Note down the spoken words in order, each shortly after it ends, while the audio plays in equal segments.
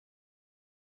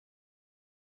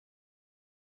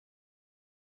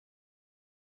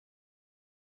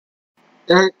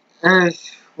It is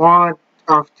one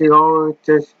of the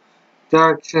oldest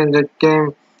decks in the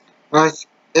game as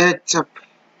it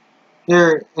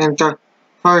appeared in the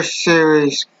first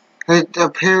series. It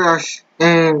appears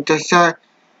in the set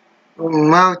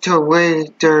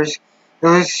Multivators. It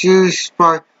was used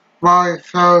by my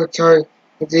military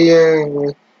at the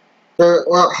enemy.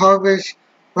 The harvest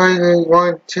rated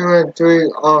 1, 2, and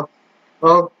 3 are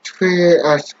all treated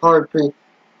as harpie.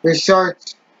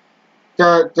 Besides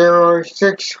that, there are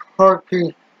 6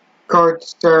 harpie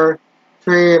cards that are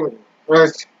treated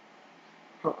as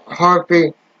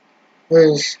harpie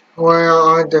is when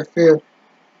on the field.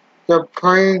 The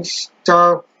playing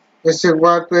style is to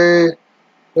rapidly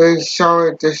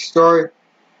solid destroy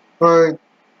or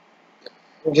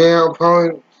the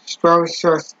opponent's spells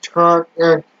to track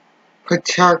and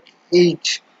protect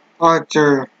each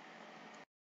other.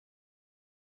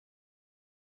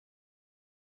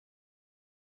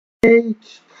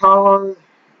 Each power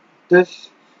this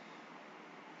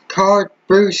card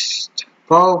boosts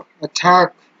both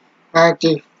attack and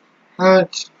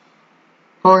defense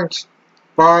points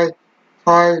by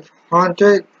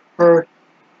 500 per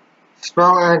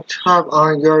spell and trap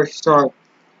on your side.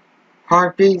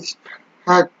 Harpies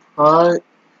pet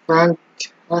prevent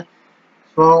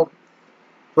from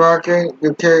blocking.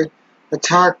 You can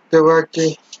attack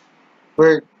directly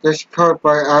with this card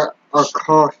by a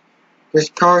cost. This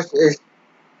cost is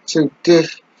to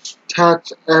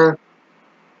detach an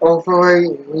overlay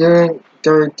unit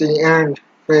during the end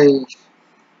phase.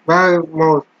 Battle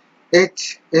mode.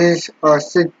 It is a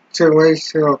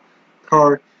situational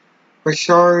card. For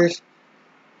starters,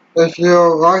 if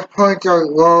your life points are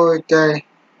lower than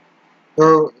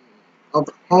your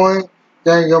opponent,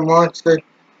 then your monster's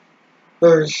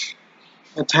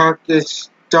attack is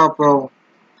double.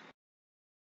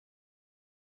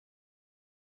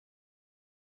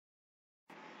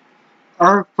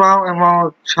 Earthbound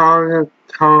among Charlie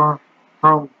home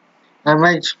and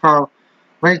Mage Power.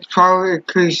 Mage Power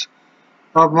increase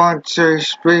of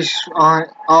monsters based on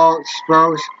all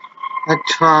spells and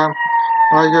trap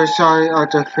on your side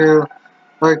of the field,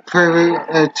 but clearly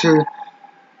to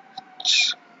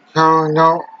so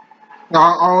not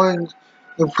only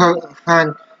you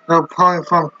prevent your opponent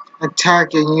from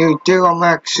attacking, you deal a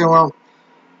maximum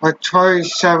of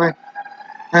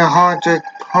 2,700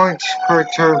 points per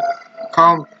turn.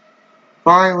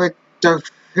 Combined with the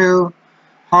few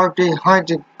Harpy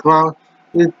hunting ground,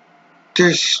 you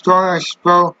destroy a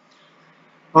spell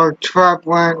or trap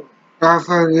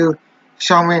whenever you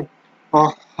summon a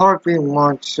Harpy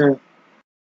monster.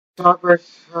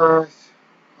 Toppers has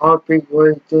Harpy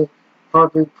Waiting,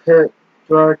 Harpy Pet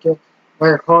Dragon,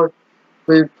 and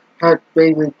Harpy Pet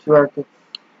Baby Dragon.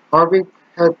 Harpy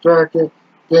Pet Dragon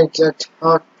gains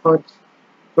attack points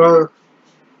for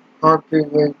Harpy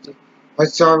Waiting. A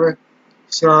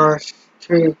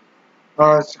 7/3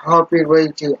 as Harpy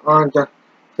Waiting on the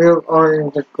field or in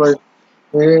the grave.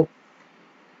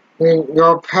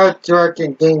 Your pet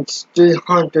dragon gains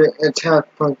 300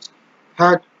 attack points.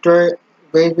 Pet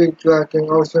baby dragon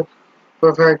also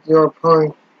prevents your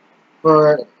opponent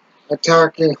from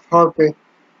attacking Harpy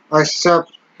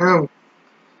except him.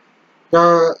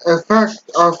 The effect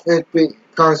of it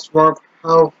becomes more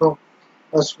powerful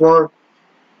as more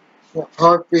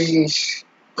Harpies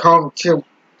come to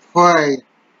play.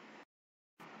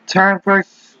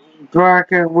 Tempest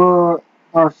Dragon Will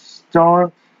of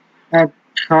Storm and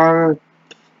Charlie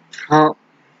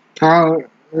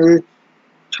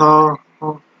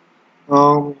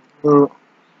um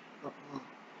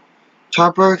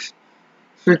Choppers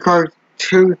requires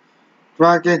 2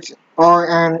 dragons or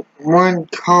and 1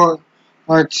 card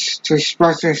to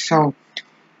special summon.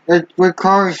 It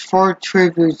requires 4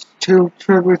 tributes, 2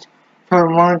 tributes per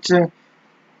monster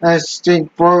as the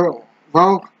bulk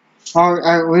are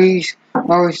at least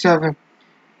level 7.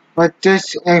 But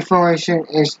this information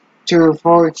is to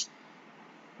avoid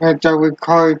the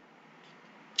required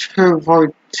 2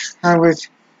 for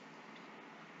tempest.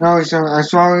 Also,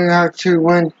 as long as you have 2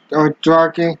 wind or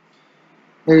dragon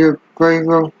in your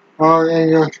graveyard or in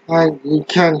your hand, you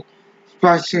can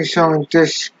special summon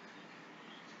this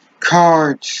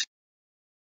cards.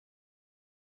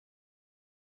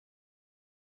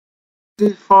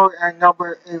 74 and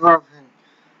number 11.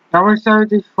 Number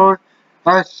 74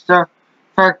 has the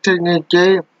effect to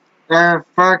negate and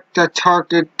affect the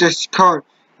target discard,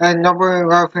 and number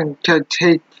 11 can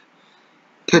take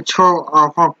control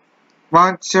of a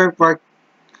monster but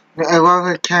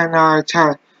 11 cannot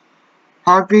attack.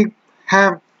 Harpy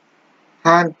have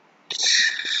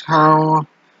sound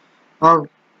of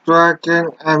dragon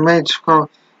and mage spell.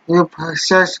 You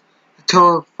possess a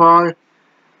total of 5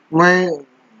 main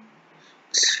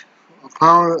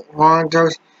power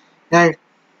wanders and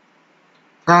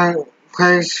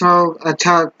graceful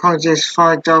attack punches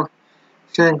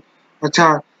 5,000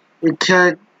 attack. You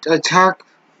can attack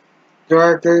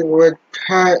directly with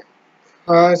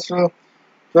plasma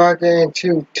dragon in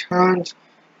 2 turns.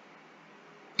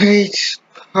 Peach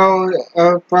power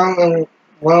earthbound and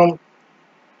realm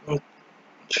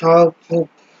talk to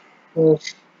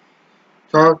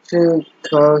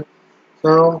card.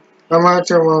 So no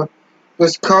matter what,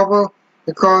 this cover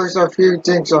requires a few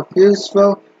things of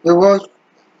useful. It was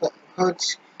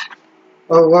puts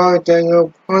a lot that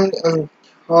you point and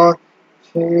card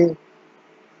to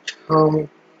come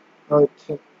out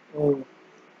to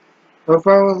the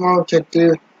problem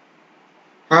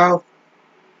half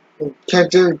can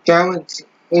do damage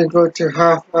equal to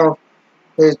half of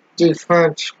the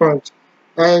defense points.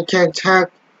 And it can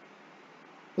attack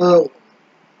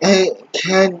it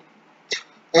can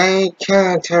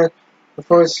attack the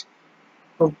first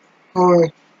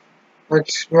opponent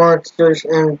with monsters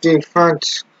in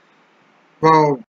defense mode.